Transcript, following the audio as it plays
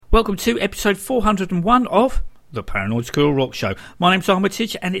Welcome to episode 401 of the Paranoid Squirrel Rock Show. My name's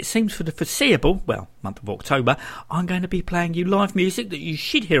Armitage, and it seems for the foreseeable, month of October, I'm going to be playing you live music that you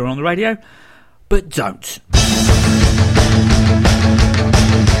should hear on the radio, but don't. Give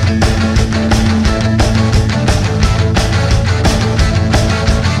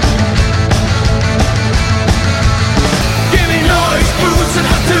me noise, boots and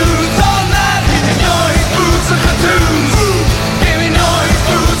tattoos all night. Give me noise, boots and tattoos. Give me noise,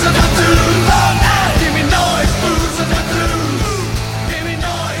 boots and tattoos all night. Give me noise, boots and tattoos. Give me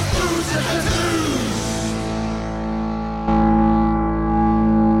noise, boots and tattoos.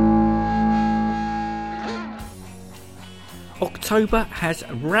 October has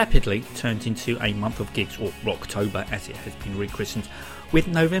rapidly turned into a month of gigs, or Rocktober as it has been rechristened, with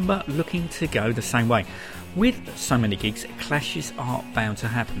November looking to go the same way. With so many gigs, clashes are bound to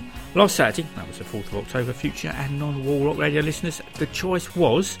happen. Last Saturday, that was the 4th of October, future and non-Wall Rock Radio listeners, the choice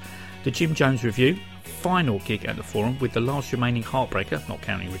was the Jim Jones Review, final gig at the Forum, with the last remaining heartbreaker, not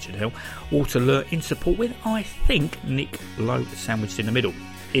counting Richard Hill, Waterloo in support with, I think, Nick Lowe sandwiched in the middle.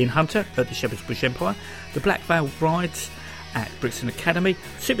 Ian Hunter at the Shepherd's Bush Empire, the Black Veil Brides at Brixton Academy,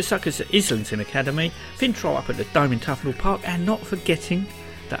 Super Suckers at Islington Academy, Fintroll up at the Dome in Tufnell Park, and not forgetting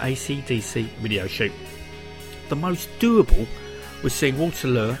the AC/DC video shoot. The most doable was seeing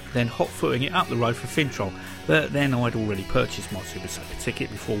Waterloo, then hot-footing it up the road for Fintroll, but then I'd already purchased my Super Sucker ticket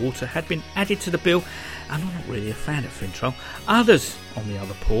before Water had been added to the bill, and I'm not really a fan of Fintroll. Others on the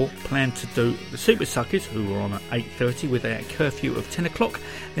other paw planned to do the Super Suckers, who were on at 8:30 with a curfew of 10 o'clock,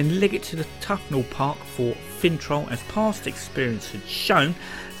 then leg it to the Tufnell Park for Fintroll, as past experience had shown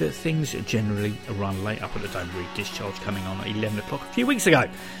that things generally run late up at the Dome, discharge coming on at 11 o'clock a few weeks ago.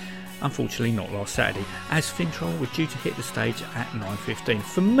 Unfortunately not last Saturday, as Fintroll were due to hit the stage at 9:15.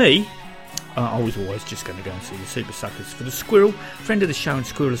 For me, I was always just going to go and see the Super Suckers. For the Squirrel, friend of the show and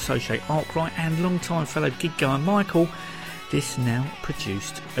Squirrel Associate Arkwright, and long-time fellow gig guy Michael, this now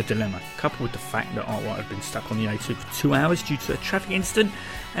produced a dilemma, coupled with the fact that Arkwright had been stuck on the A2 for 2 hours due to a traffic incident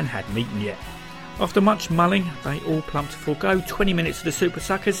and hadn't eaten yet. After much mulling, they all plumped to forego 20 minutes of the Super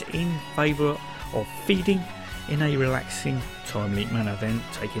Suckers in favour of feeding in a relaxing, timely manner, then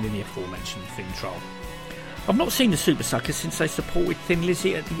taking in the aforementioned Fintroll. I've not seen the Super Suckers since they supported Thin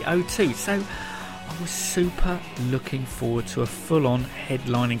Lizzy at the O2, so I was super looking forward to a full-on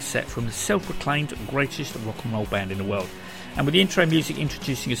headlining set from the self-proclaimed greatest rock and roll band in the world. And with the intro music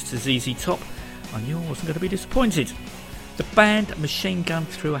introducing us to ZZ Top, I knew I wasn't going to be disappointed. The band machine gunned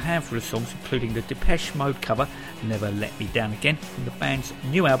through a handful of songs, including the Depeche Mode cover, Never Let Me Down Again, from the band's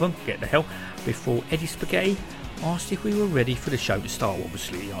new album, Get the Hell, before Eddie Spaghetti asked if we were ready for the show to start.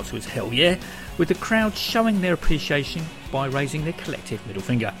 Obviously the answer was hell yeah, with the crowd showing their appreciation by raising their collective middle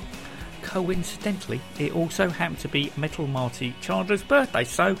finger. Coincidentally, it also happened to be Metal Marty Chandler's birthday,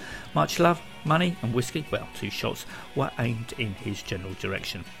 so much love, money and whiskey, 2 shots, were aimed in his general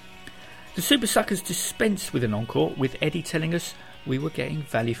direction. The Super Suckers dispensed with an encore, with Eddie telling us we were getting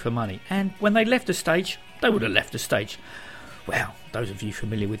value for money, and when they left the stage, they would have left the stage. Well, those of you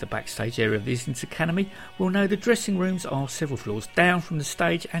familiar with the backstage area of the Islington Academy will know the dressing rooms are several floors down from the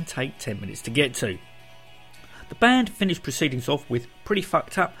stage and take 10 minutes to get to. The band finished proceedings off with Pretty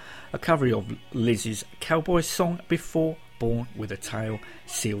Fucked Up, a cover of Liz's Cowboy song, before Born With a Tail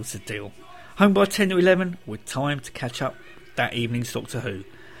seals the deal. Home by 10 to 11, with time to catch up that evening's Doctor Who.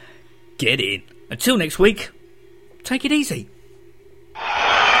 Get in. Until next week, take it easy.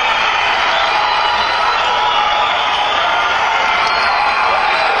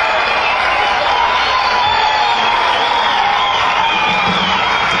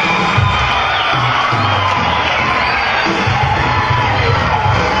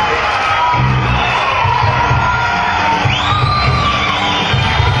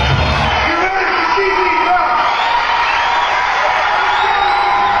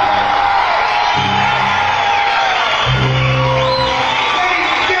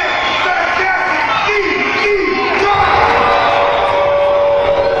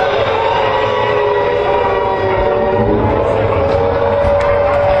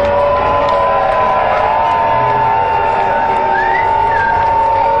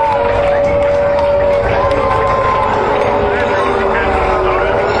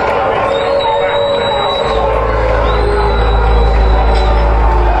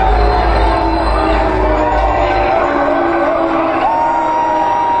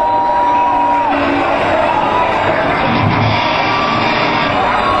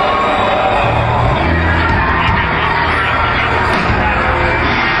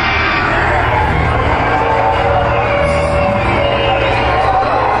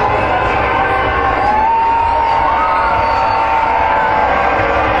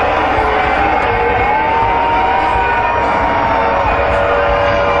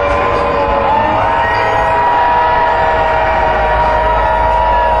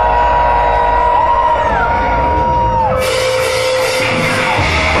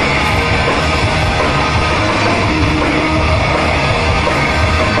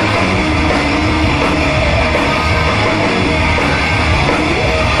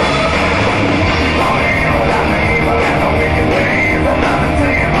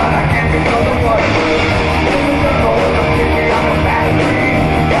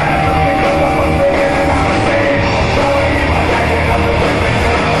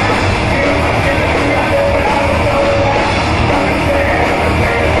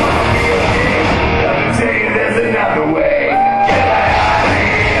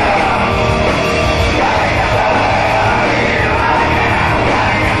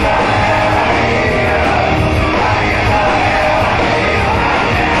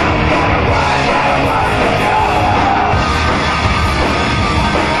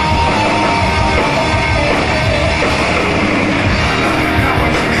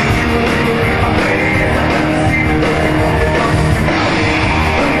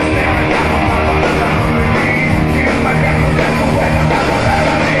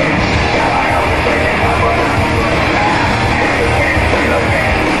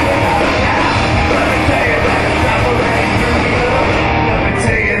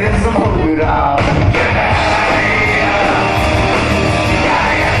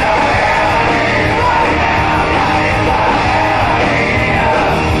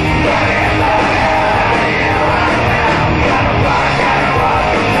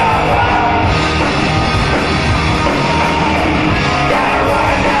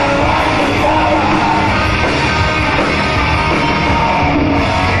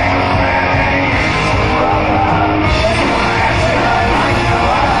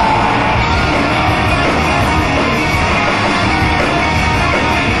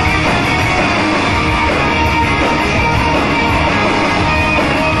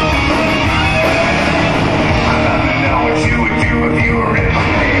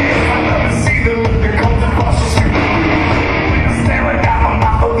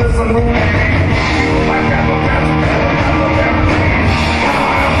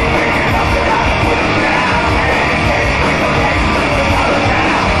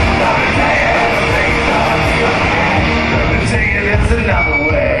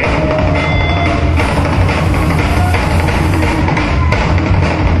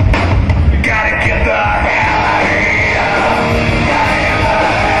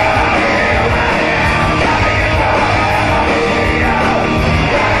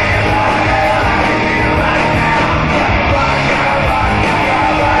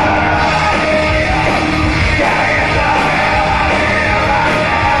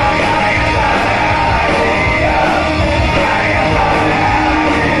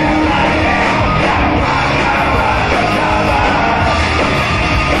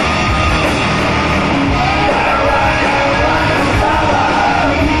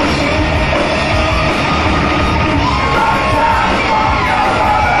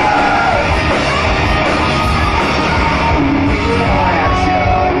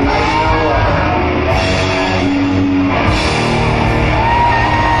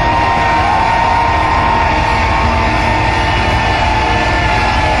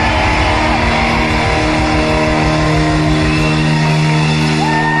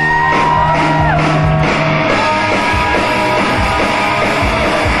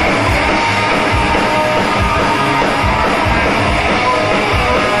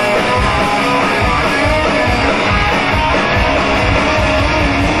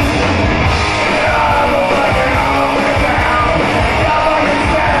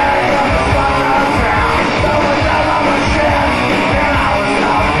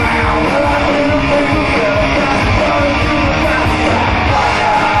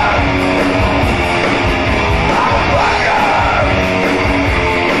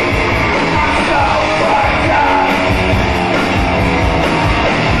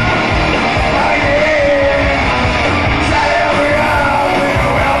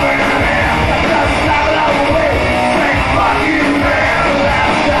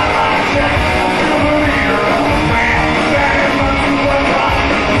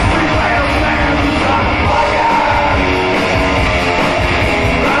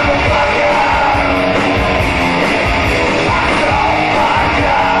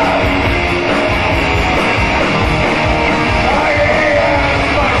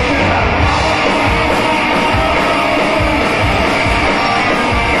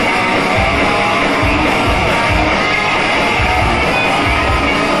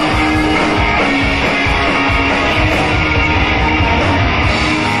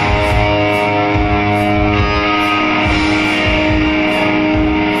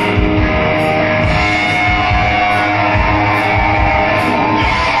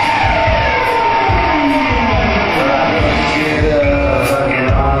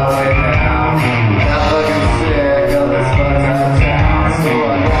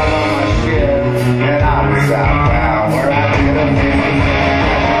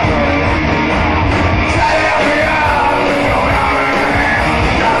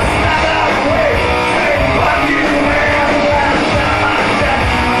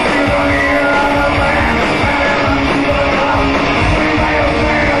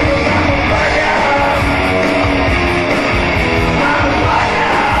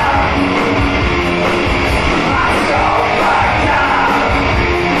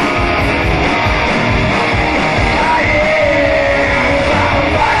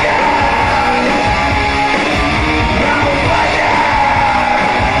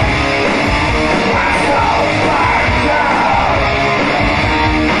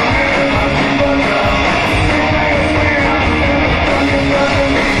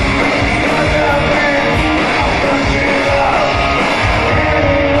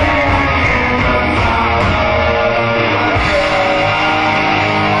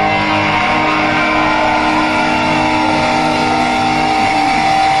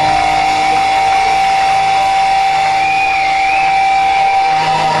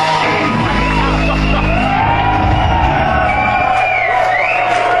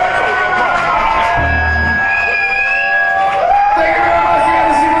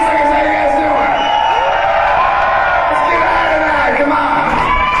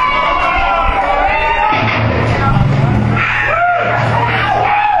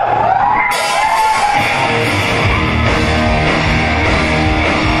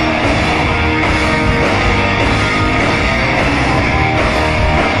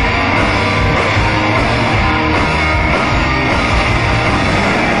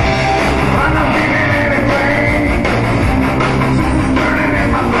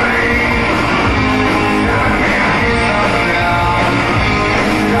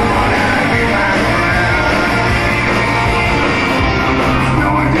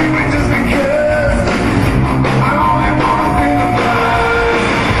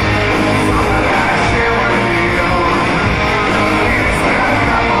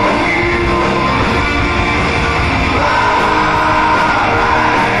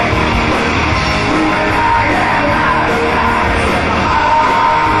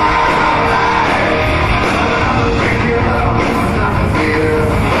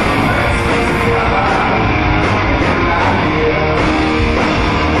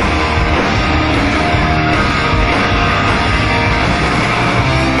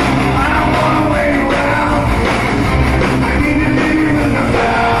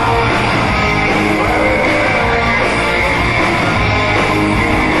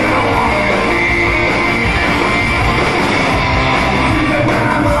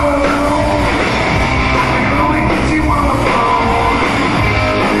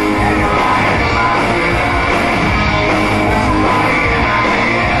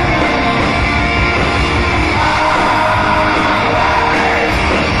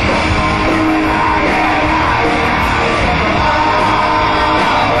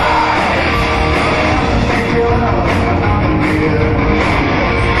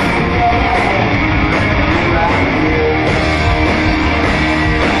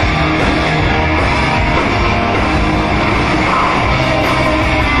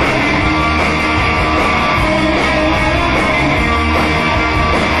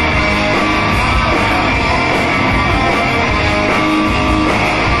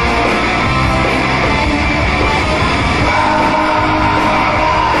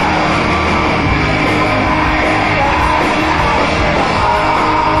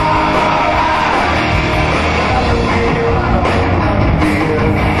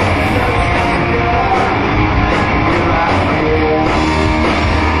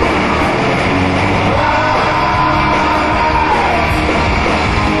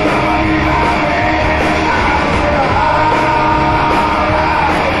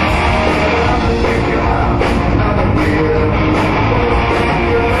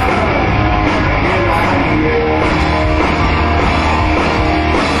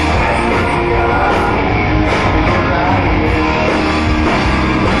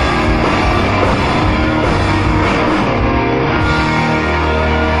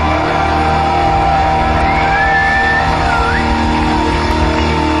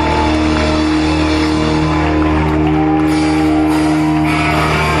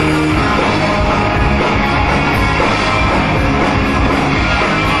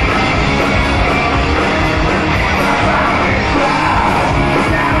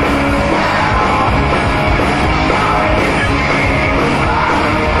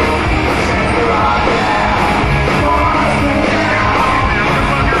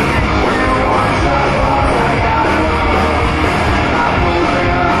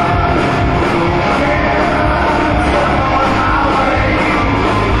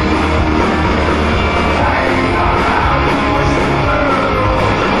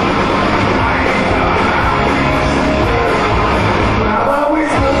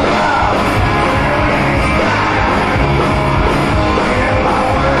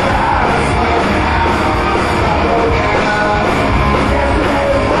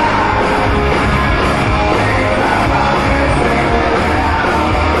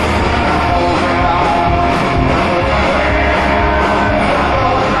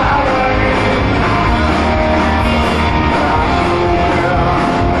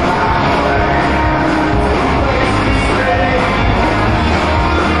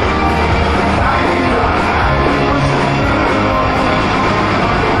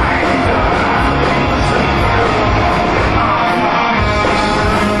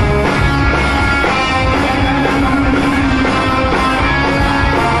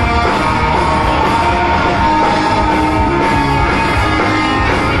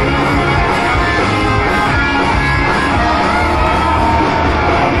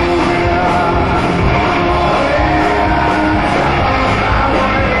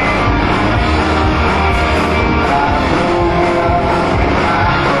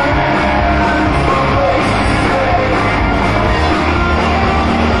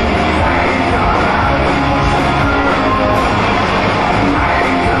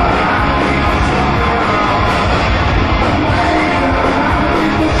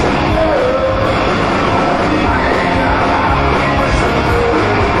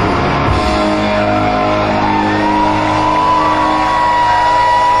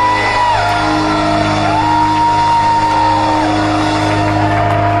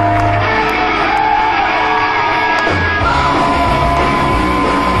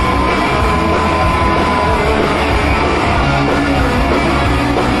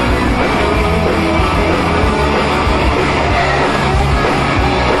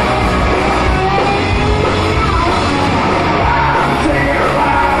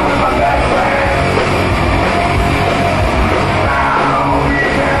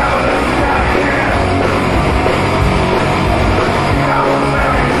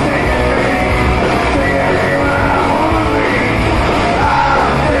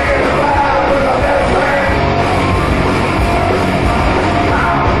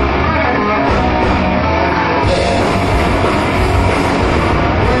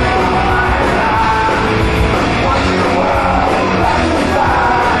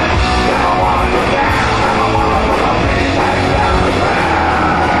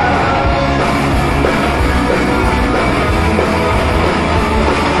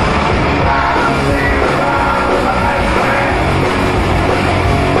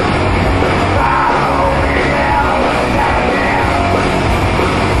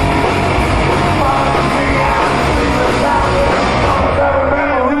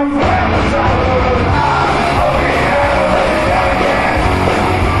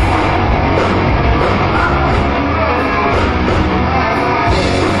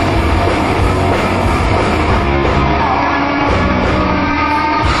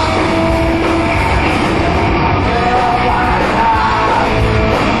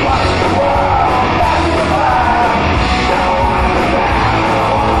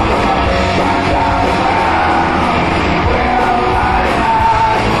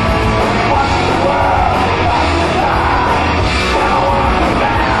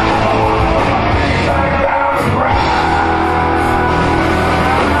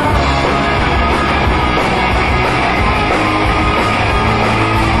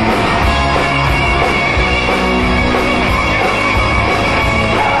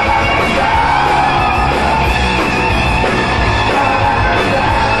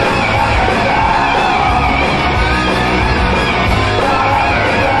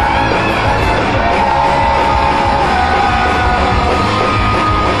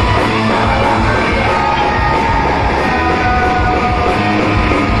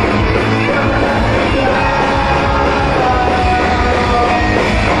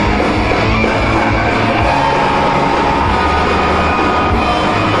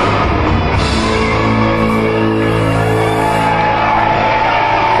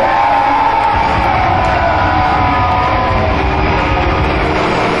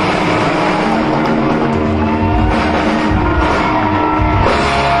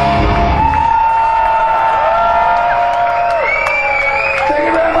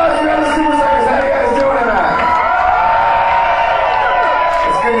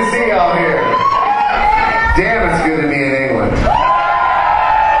 see y'all here. Damn, it's good to be in England.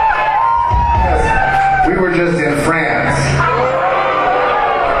 Yes, we were just in France.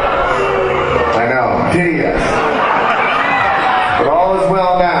 I know, pity us. But all is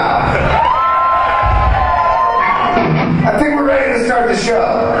well now. I think we're ready to start the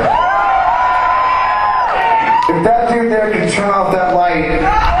show. If that dude there can turn off that light,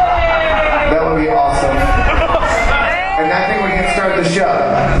 that would be awesome. And I think we can start the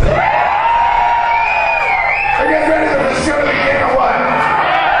show. Are you guys ready for the show to begin?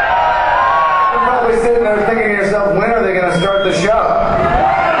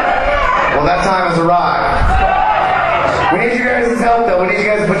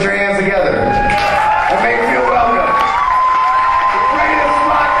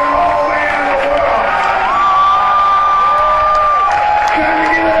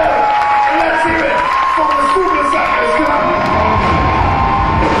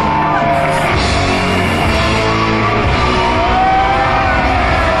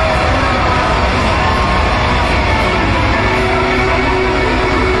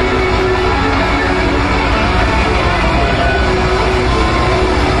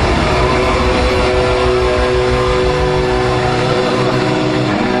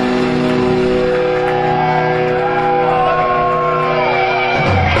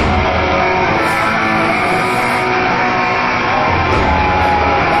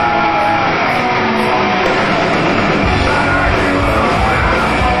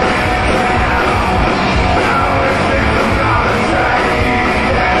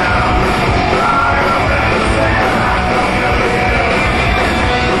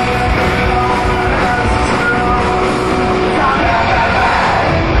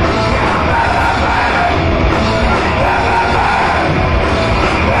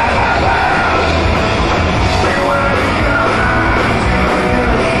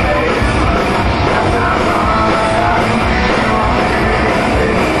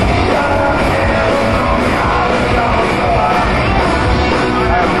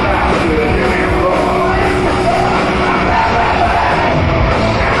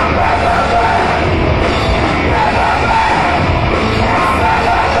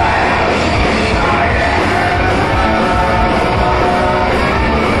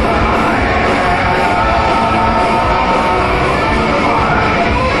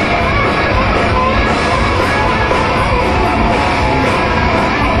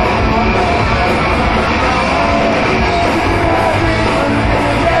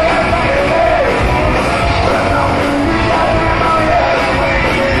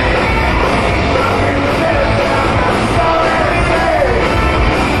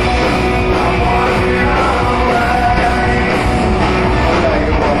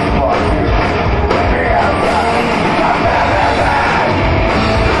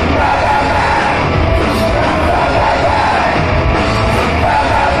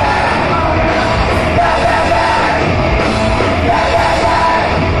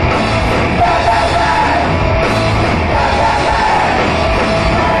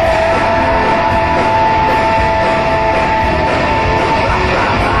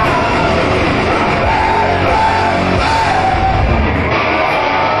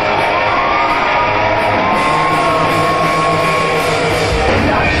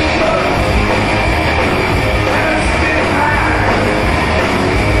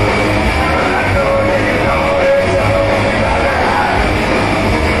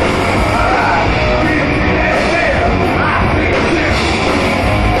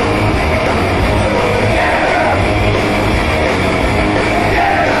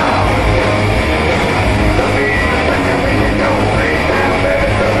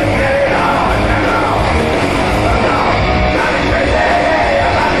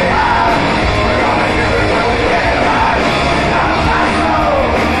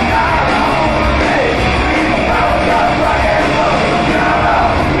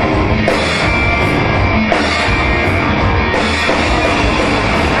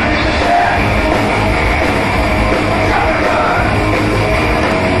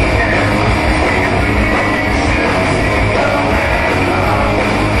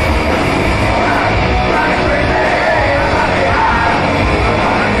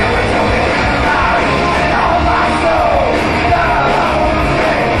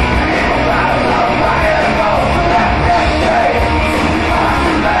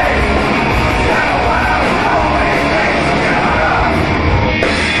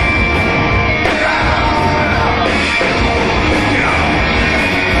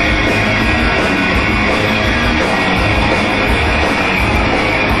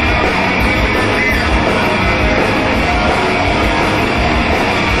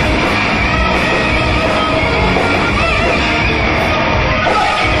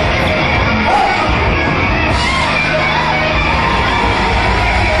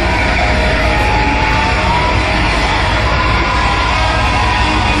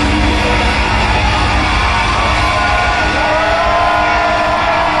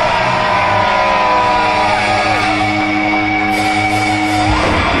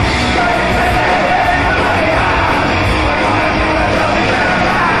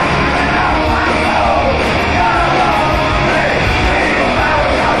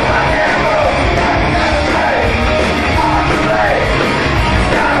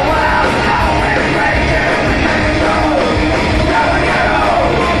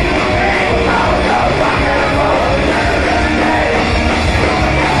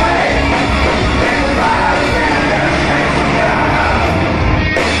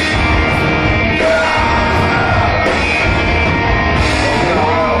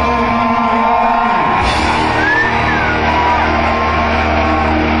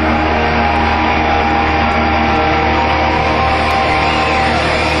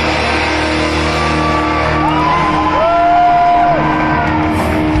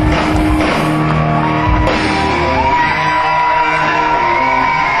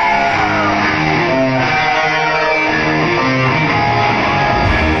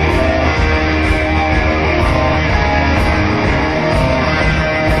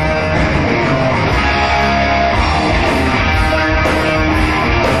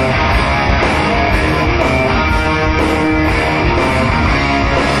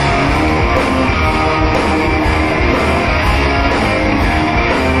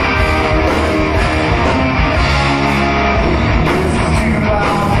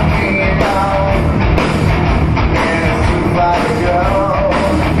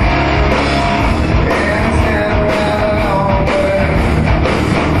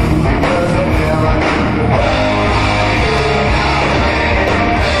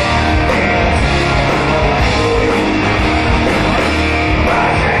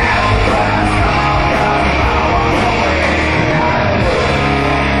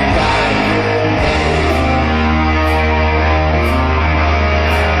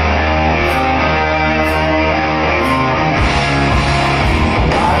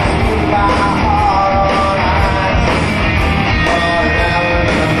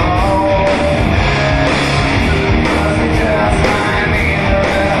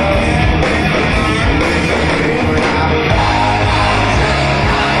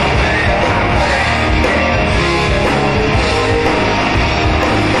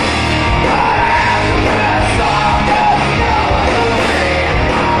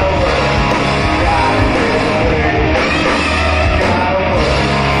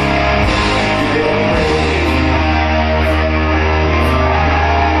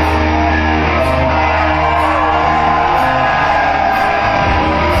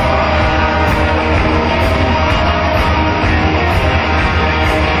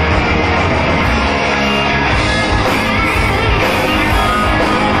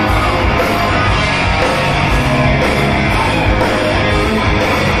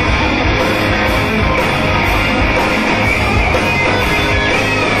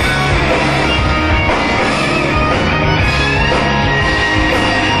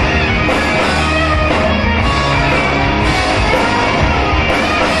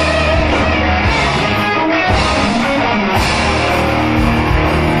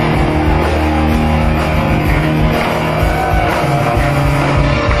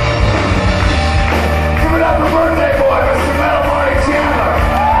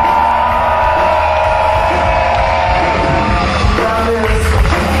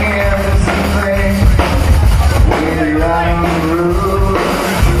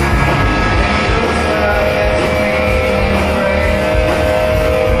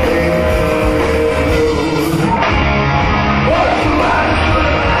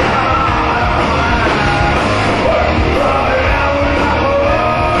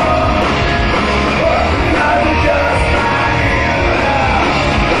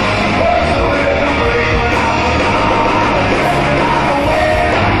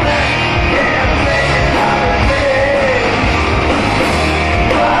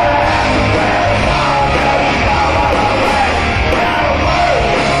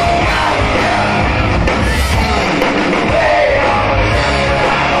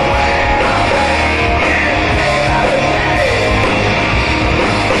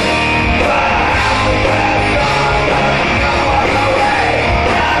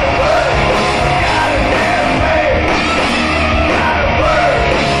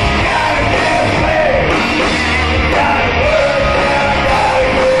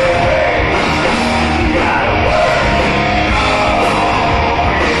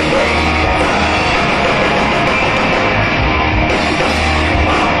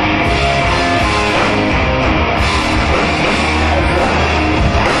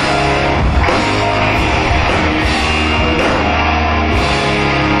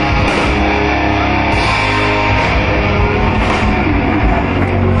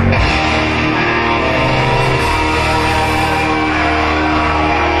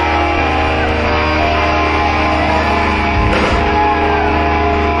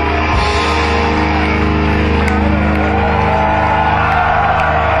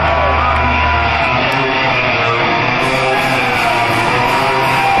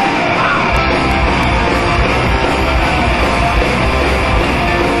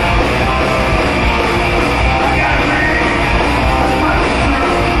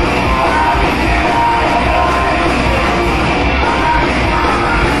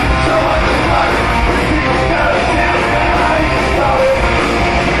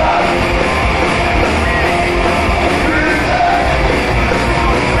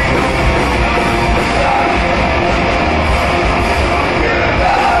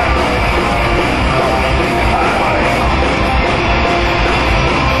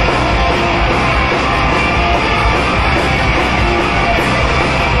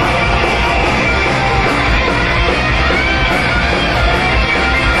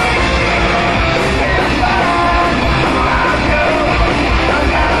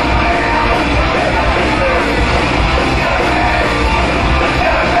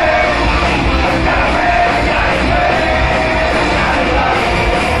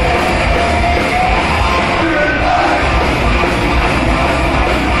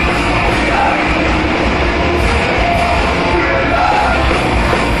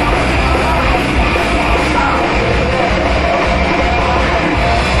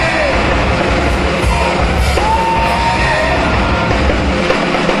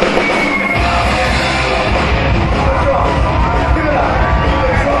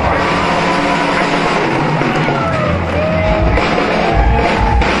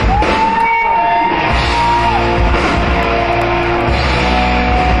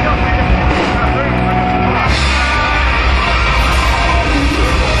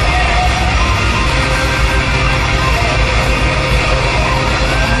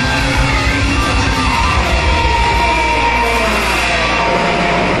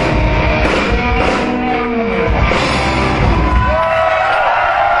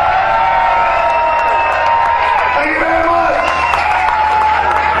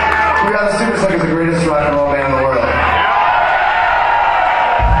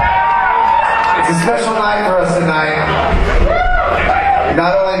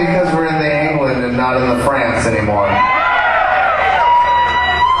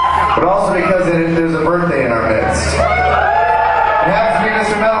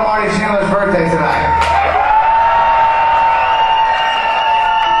 Marty Chandler's birthday tonight.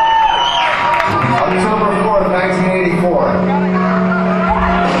 October 4th, 1984.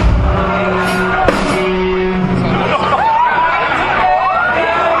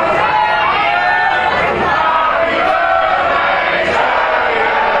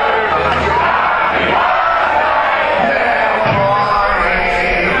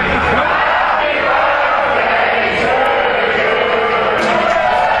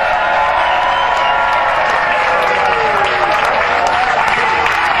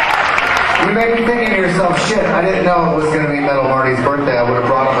 You may be thinking to yourself, shit, I didn't know it was going to be Metal Marty's birthday. I would have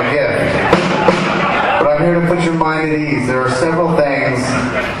brought him a gift. But I'm here to put your mind at ease. There are several things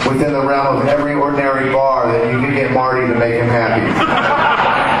within the realm of every ordinary bar that you can get Marty to make him happy.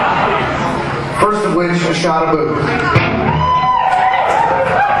 First of which, a shot of booze.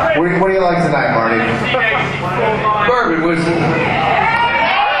 What do you like tonight, Marty? Bourbon whiskey.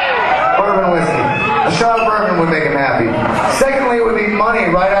 Bourbon whiskey. A shot of bourbon would make him happy. Secondly, it would be money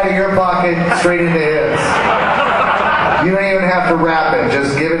right out of your pocket straight into his. You don't even have to wrap it.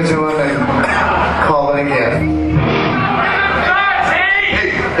 Just give it to him and call it a gift.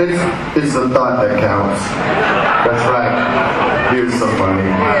 It's the thought that counts. That's right. Here's some money.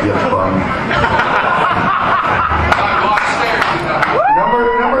 Get fun.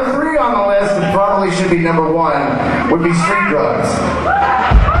 Number 3 on the list, and probably should be number 1, would be street drugs.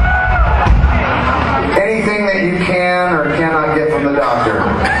 Anything that you can or cannot get from the doctor,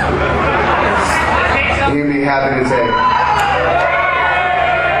 he'd be happy to take.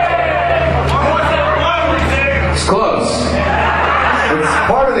 It's close. It's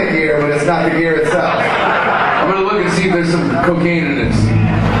part of the gear, but it's not the gear itself. I'm gonna look and see if there's some cocaine in this.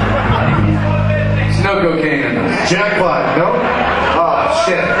 There's no cocaine in this. Jackpot, nope. Oh,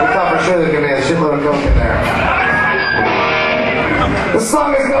 shit. We thought for sure there's going to be a shitload of coke in there. This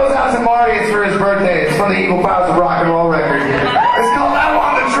song goes out to Marty. It's for his birthday. It's from the Evil Powers of Rock and Roll record. It's called I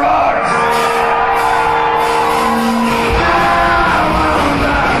Want the Drugs.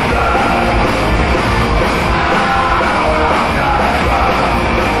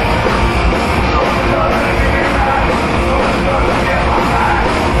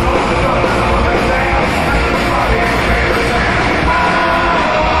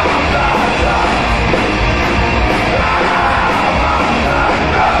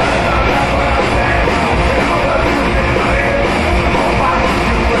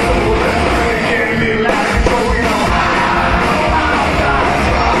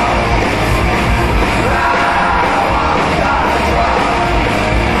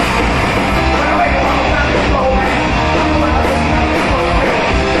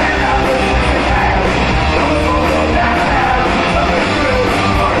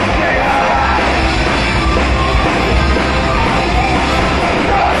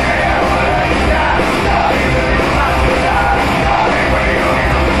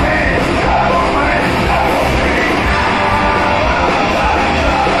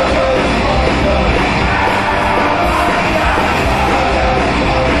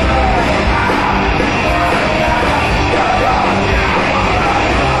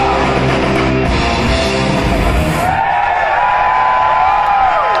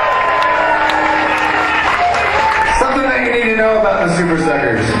 Super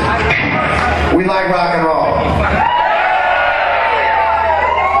Suckers. We like rock and roll.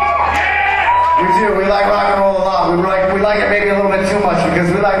 We do. We like rock and roll a lot. We like it maybe a little bit too much because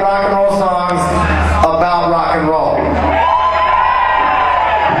we like rock and roll songs about rock and roll.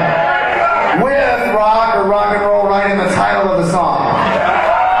 With rock or rock and roll right in the title of the song.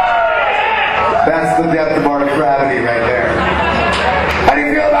 That's the depth of our gravity right there. How do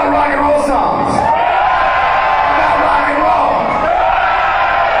you feel about rock and roll songs?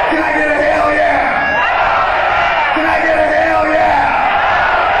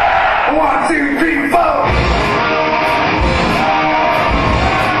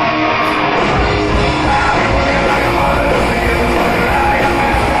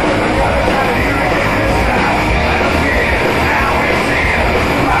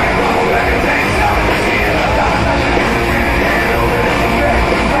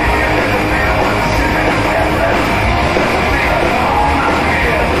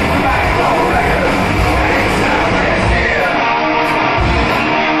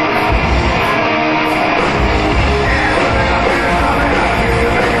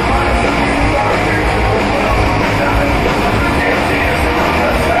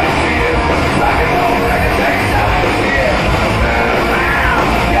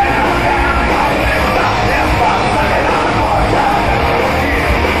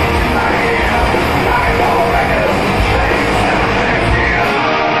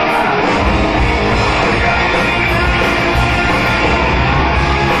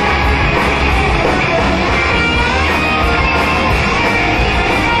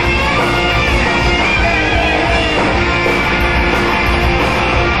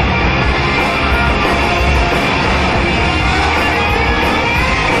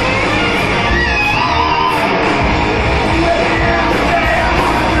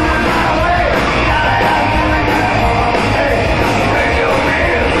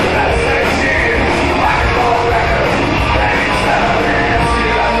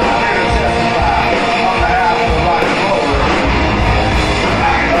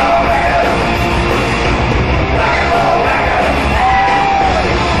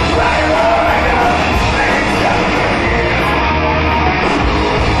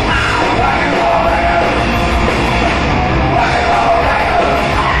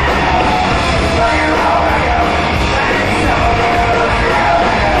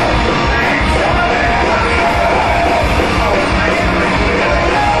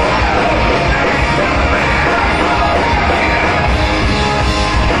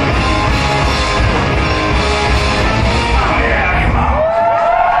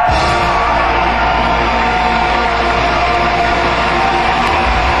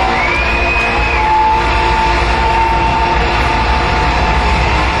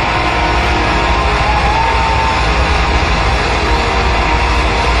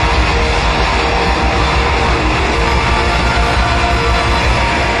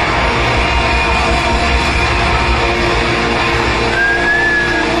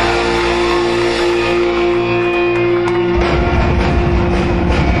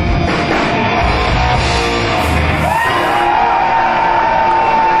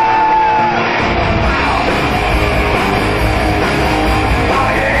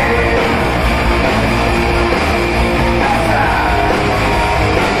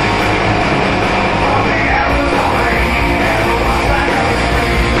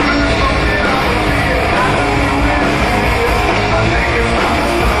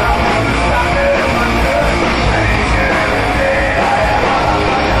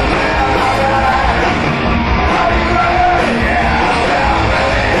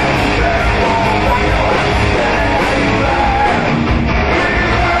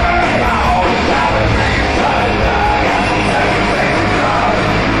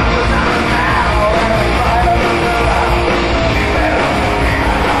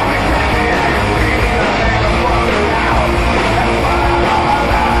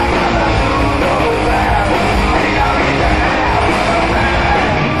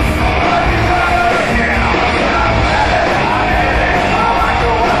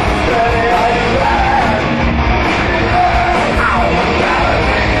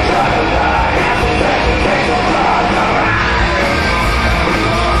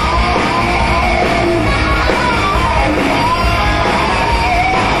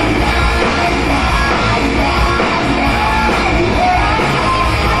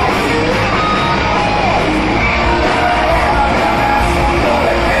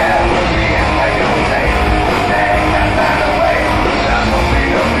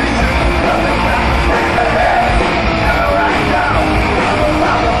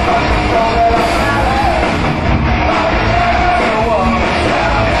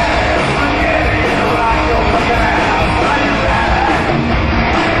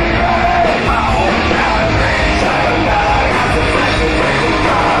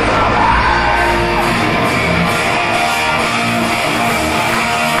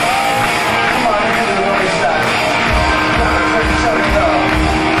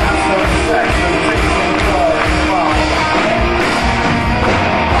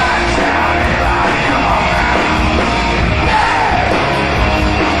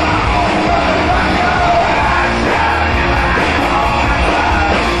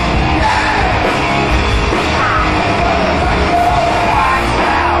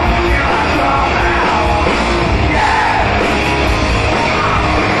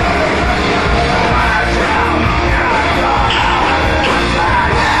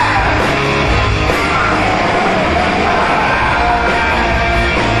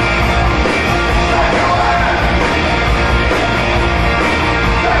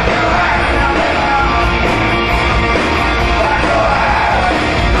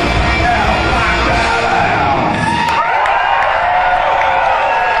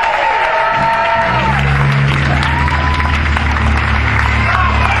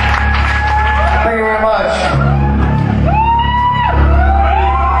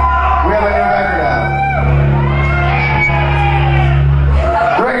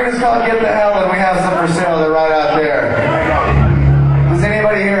 called Get the Hell, and we have some for sale. They're right out there. Does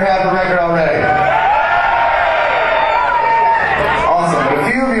anybody here have the record already? Awesome. But a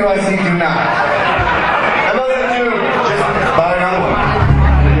few of you I see do not. And those that do, just buy another one.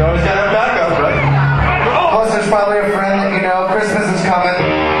 You always got a backup, right? Plus, there's probably a friend that you know. Christmas is coming.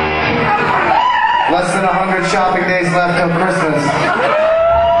 Less than 100 shopping days left till Christmas.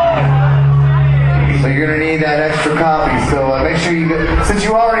 So you're going to need that extra copy. So make sure you get, since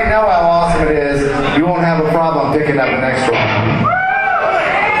you already know how awesome it is, you won't have a problem picking up an extra one.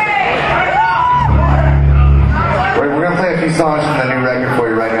 We're going to play a few songs from the new record for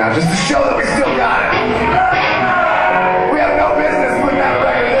you right now, just to show that we still got it. We have no business putting that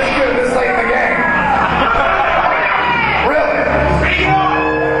record this good this late in the game. Really?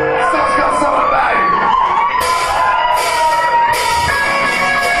 This song's got something about you.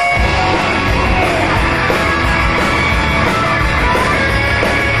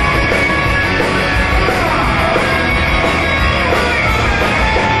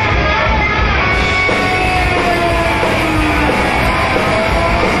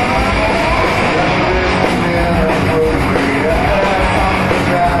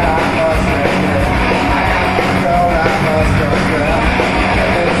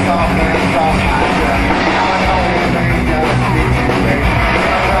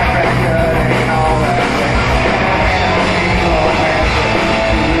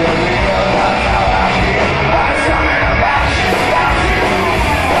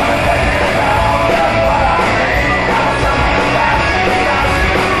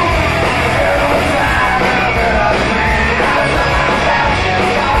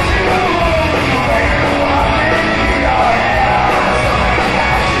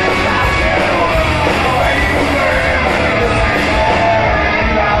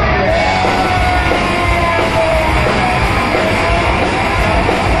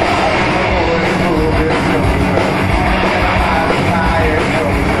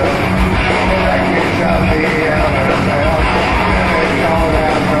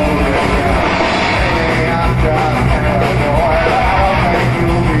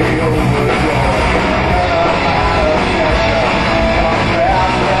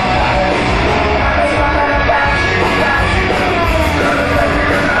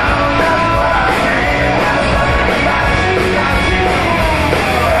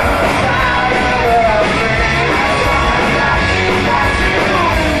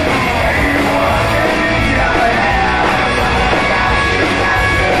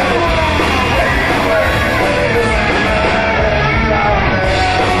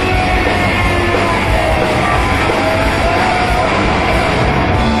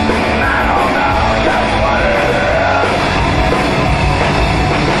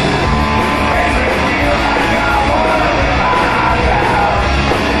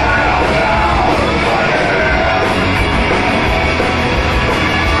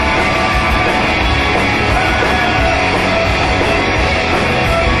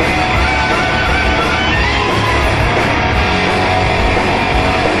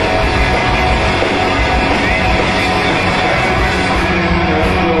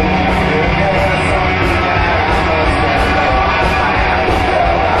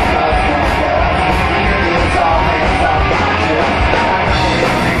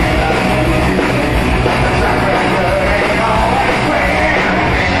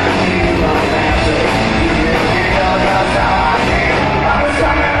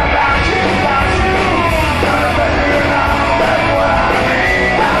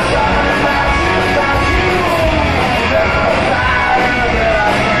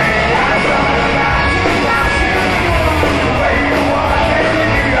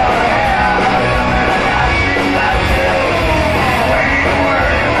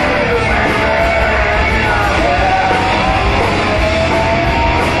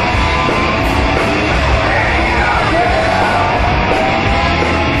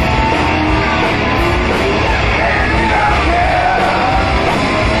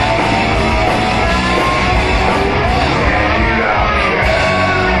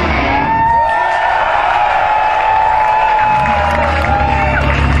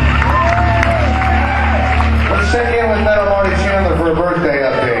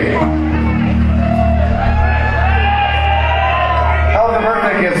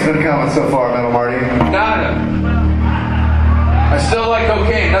 So far, Metal Marty. Nada. I still like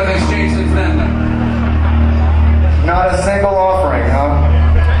cocaine. Nothing's changed since then. Not a single offering, huh?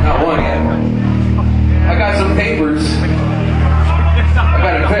 Not one yet. I got some papers. I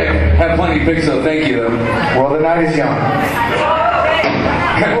got a pick. Have plenty of picks, so thank you, though. Well, the night is young.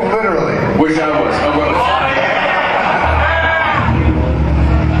 Literally. Wish I was.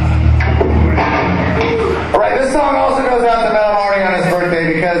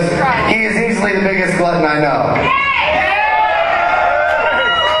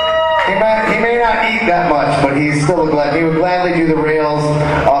 he's still a glad. He would gladly do the rails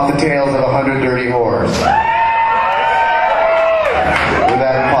off the tails of 100 dirty whores. With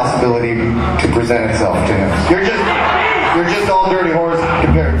that possibility to present itself to him. You're just all dirty whores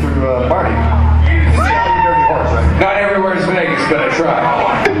compared to Marty. You see all you dirty whores, right? Not everywhere is Vegas, but I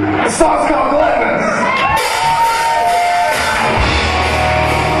try. The song's called Gladness.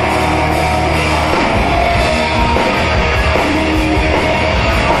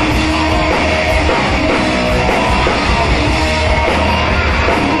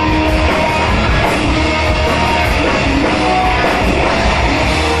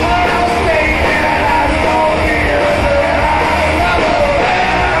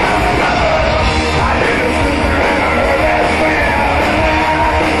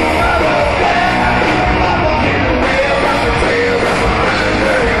 Yeah.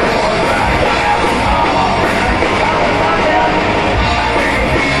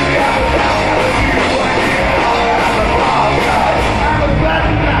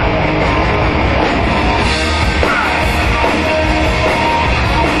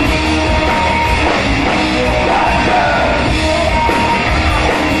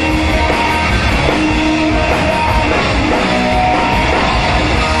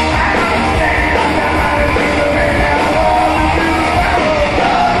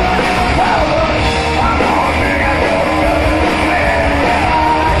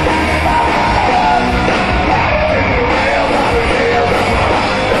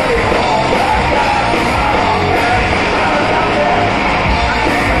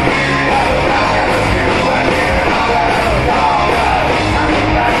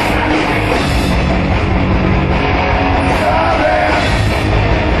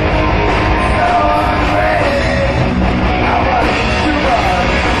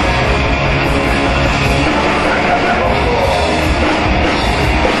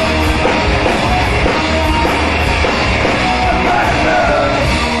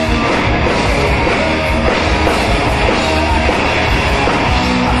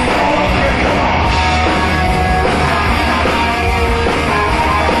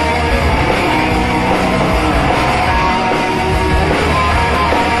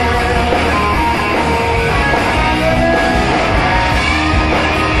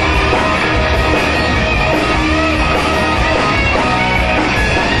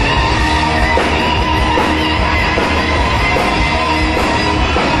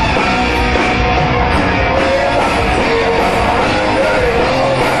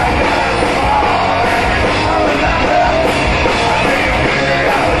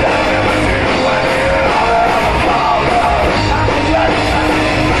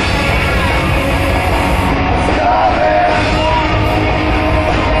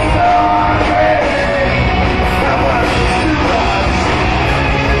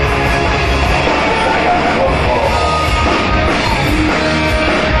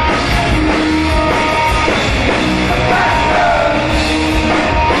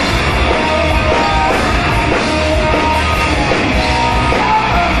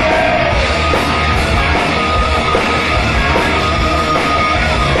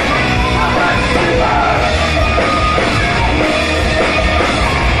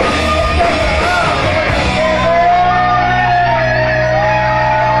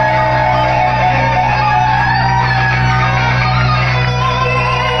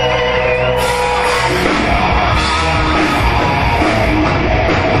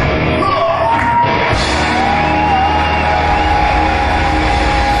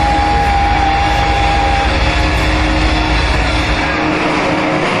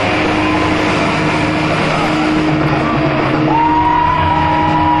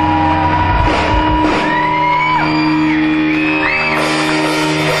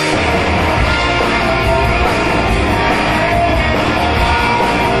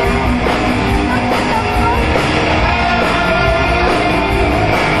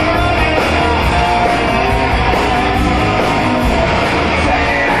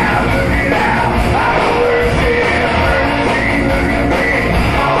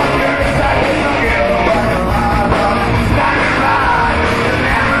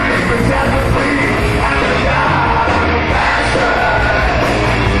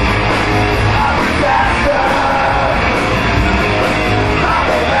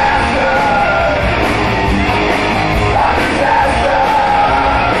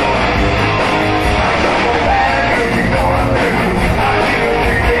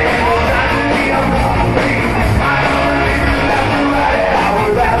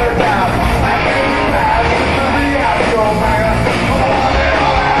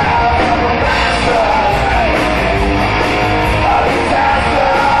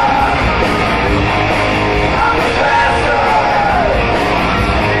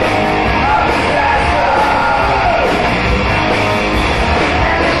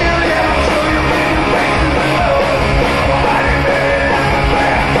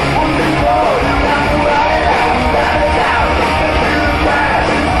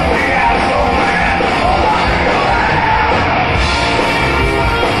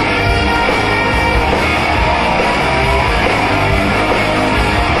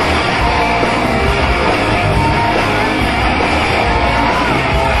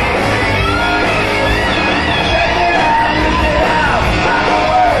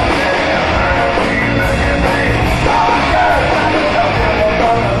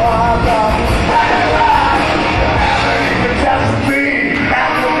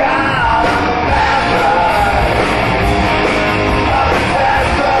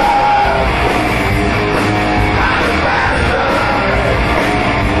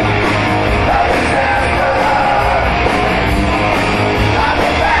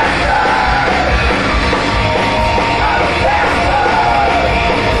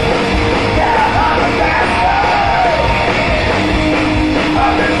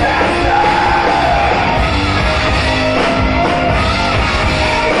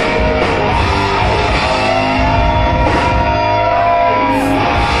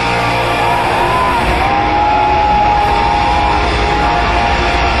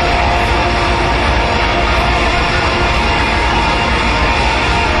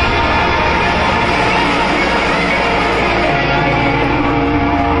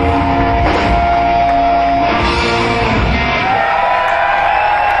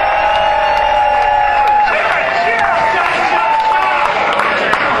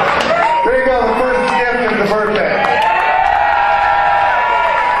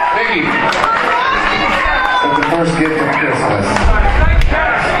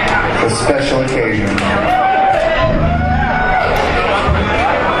 special occasion.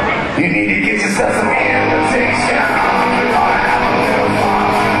 You need to get yourself some invitation. Have a little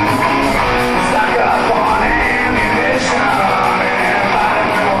fun. Stock up on ammunition. And light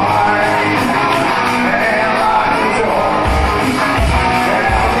the wine. And lock the door. And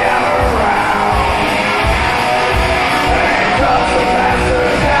I'll gather around. And cause the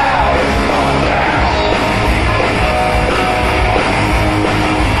bastard now is going down.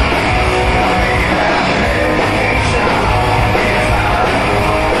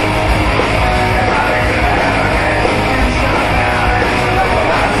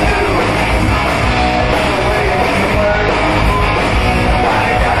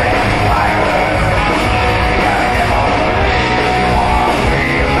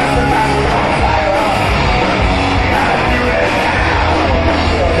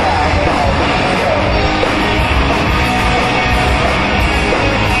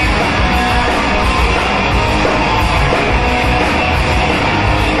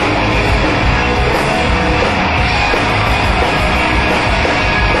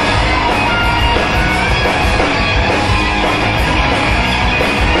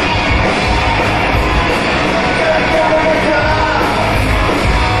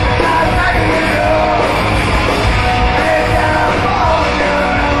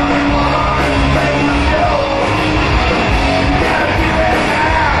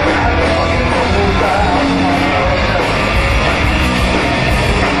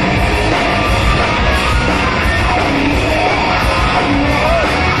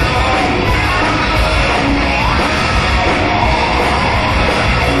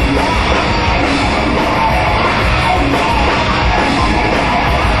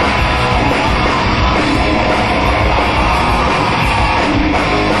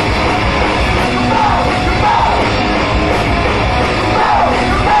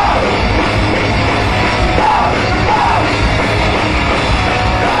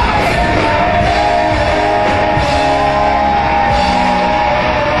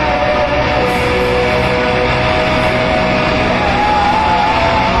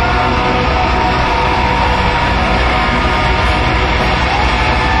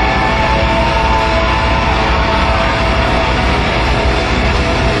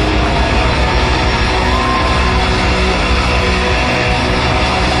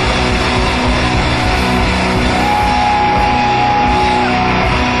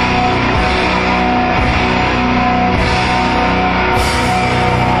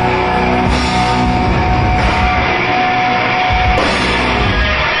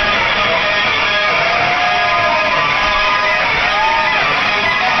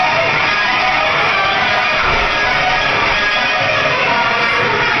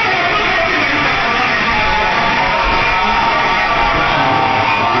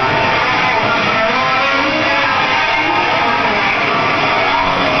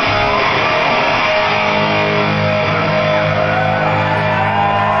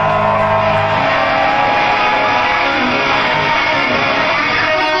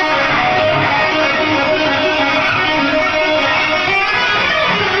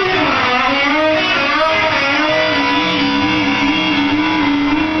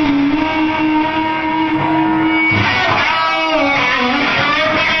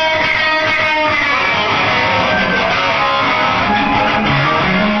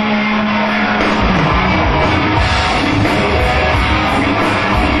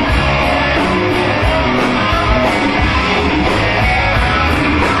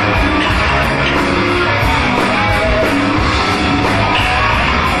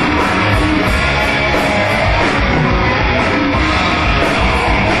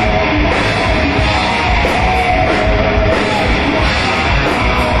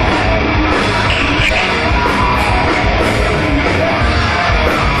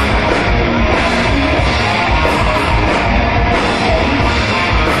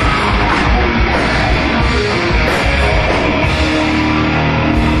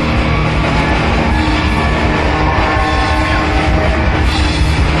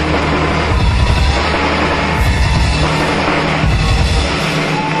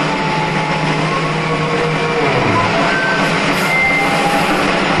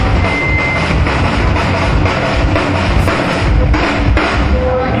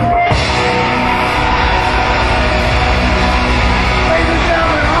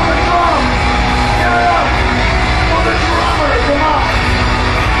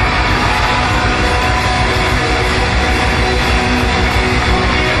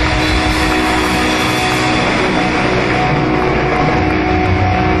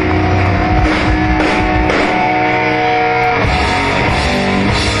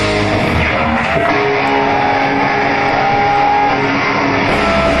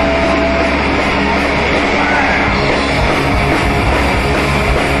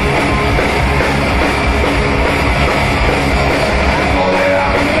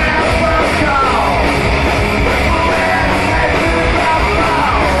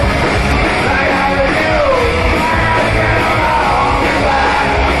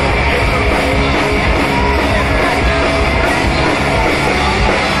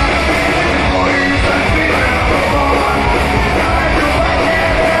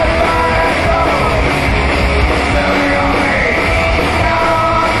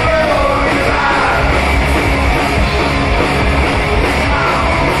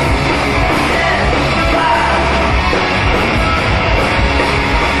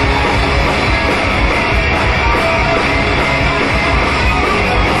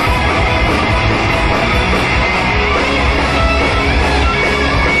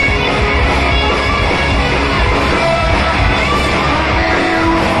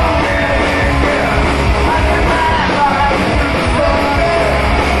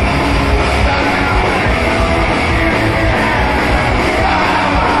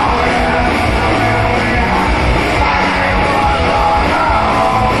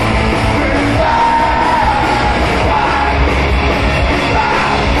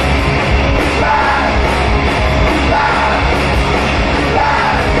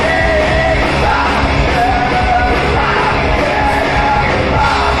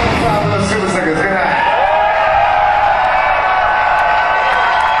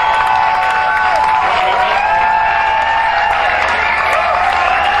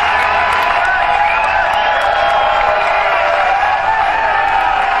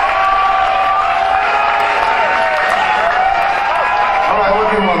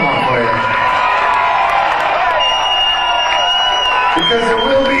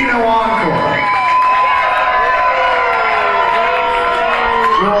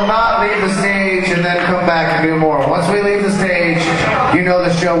 We will not leave the stage and then come back and do more. Once we leave the stage, you know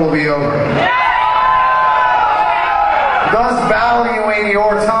the show will be over. Thus valuing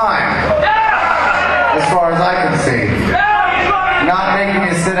your time, as far as I can see. Not making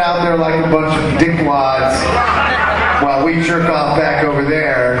you sit out there like a bunch of dickwads while we jerk off back over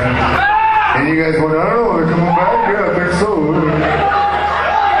there. And you guys went, I don't know, they're coming back? Yeah, I think so.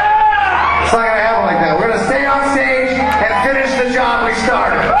 It's not going to happen like that. We're going to stay on stage and finish the job we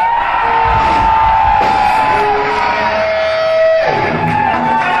started.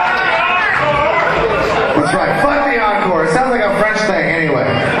 That's right. Fuck the encore. It sounds like a French thing anyway.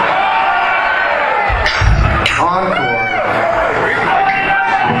 Encore.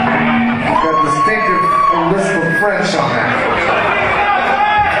 Got distinctive lisp of French on that.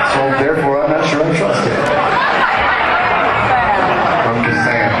 So therefore, I'm not sure I trust it.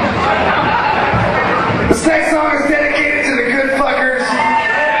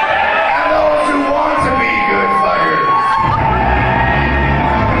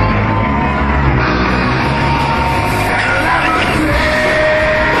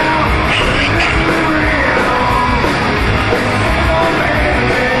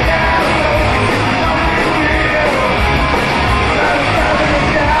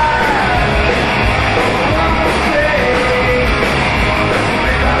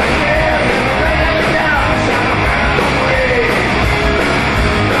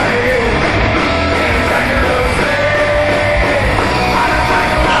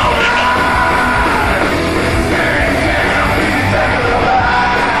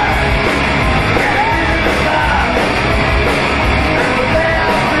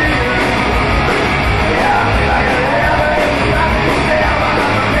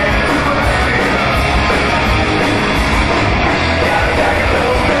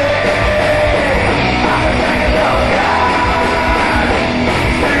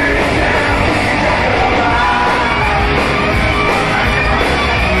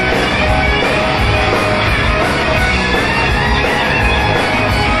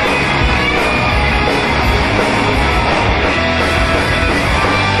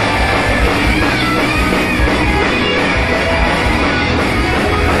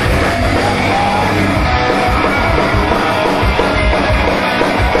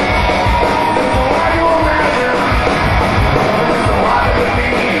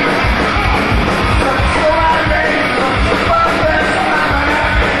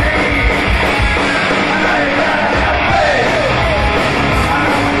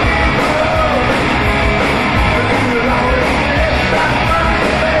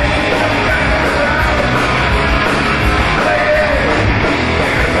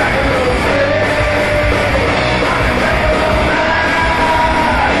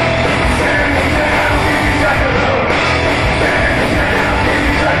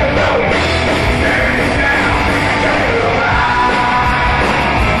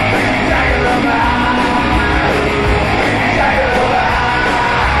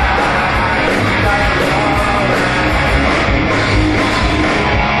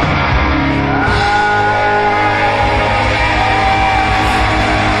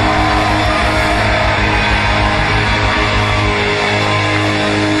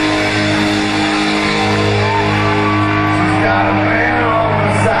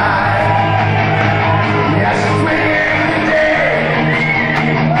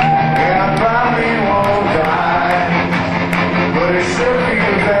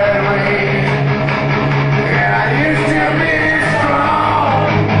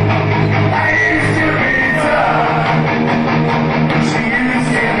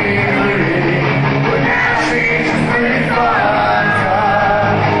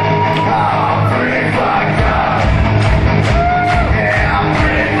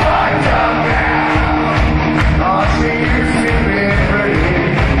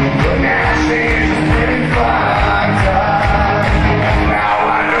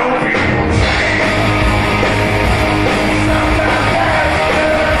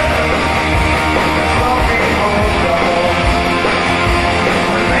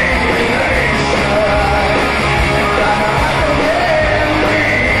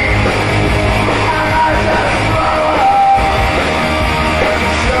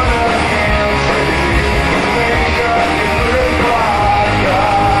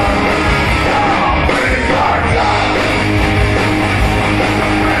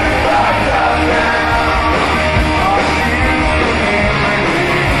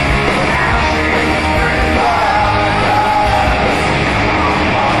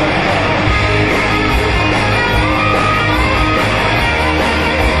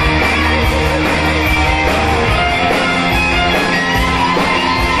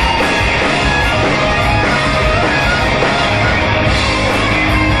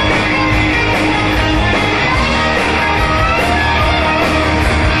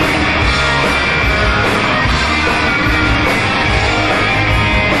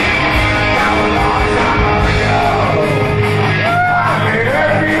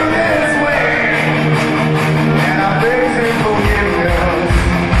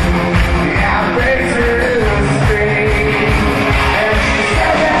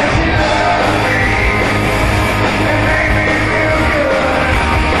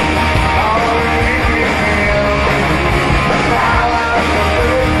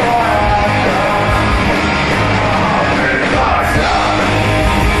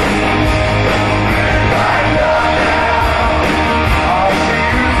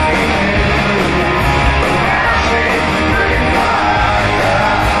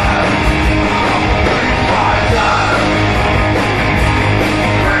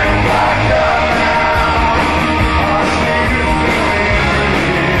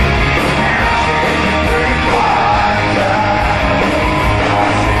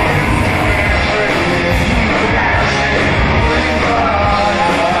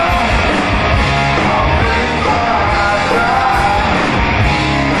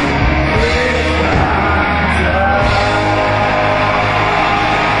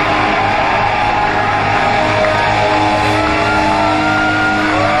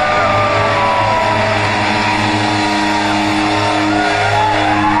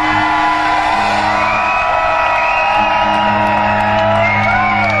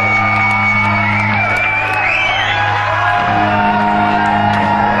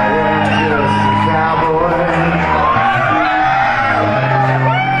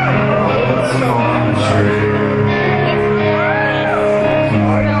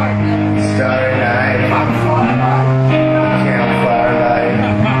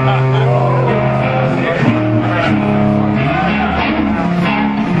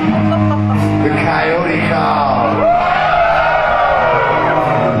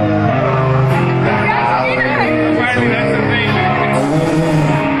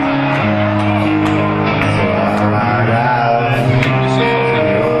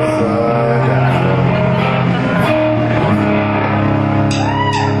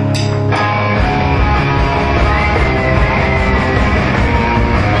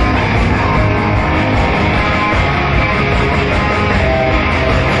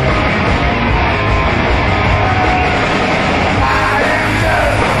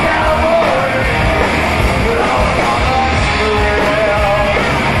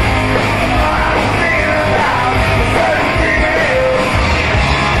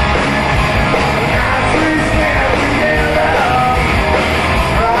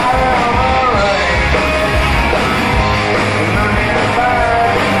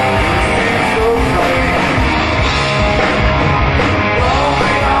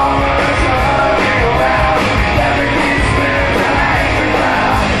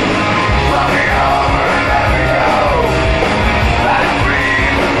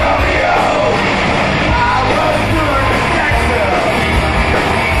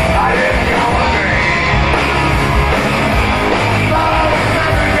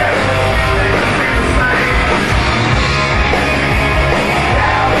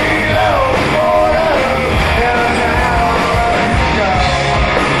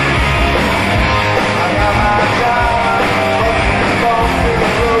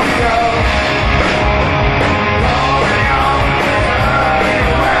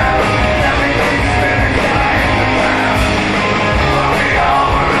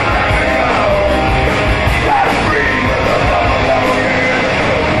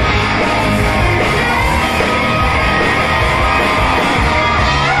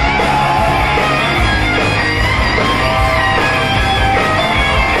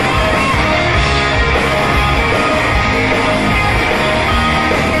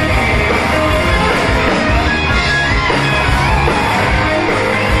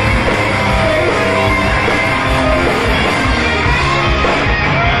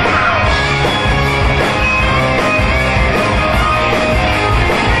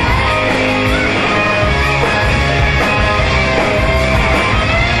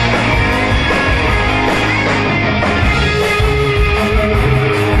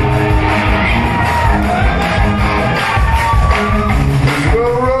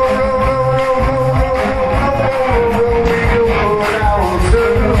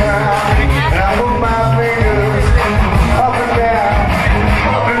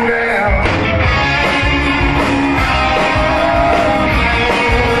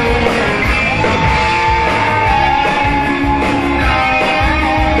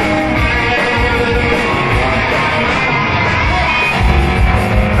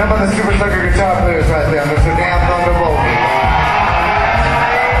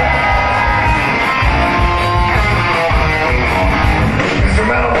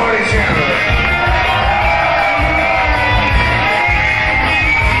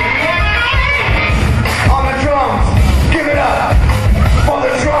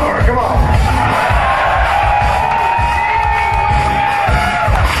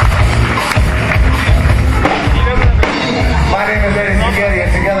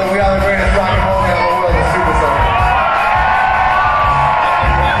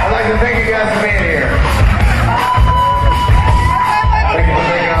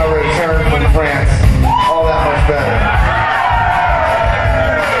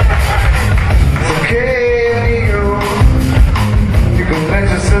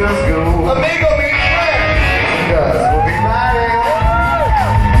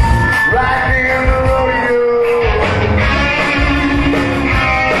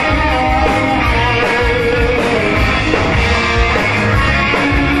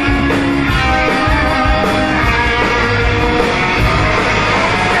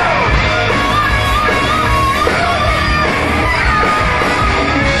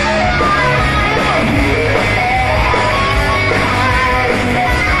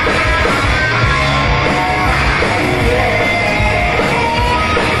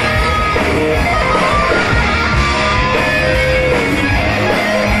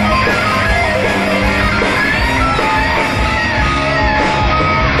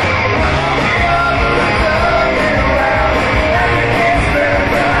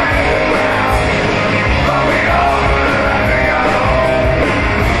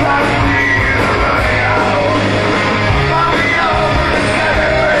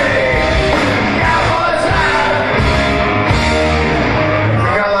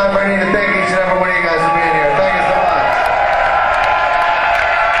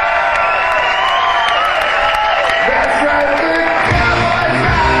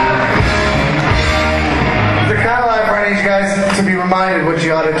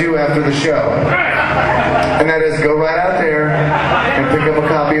 how to do after the show. And that is go right out there and pick up a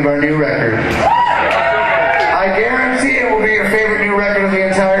copy of our new record. I guarantee it will be your favorite new record of the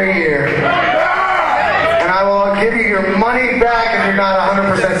entire year. And I will give you your money back if you're not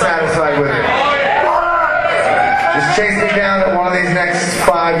 100% satisfied with it. Just chase me down at one of these next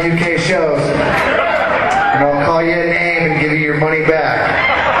 5 UK shows, and I'll call you a name and give you your money back.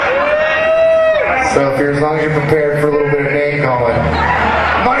 So as long as you're prepared for a little bit of name calling.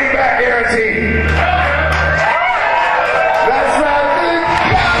 Money back guarantee. That's right,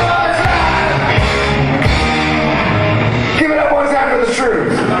 dude. Give it up one time for the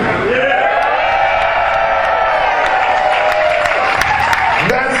Shrews.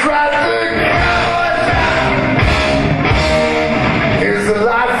 That's right, dude.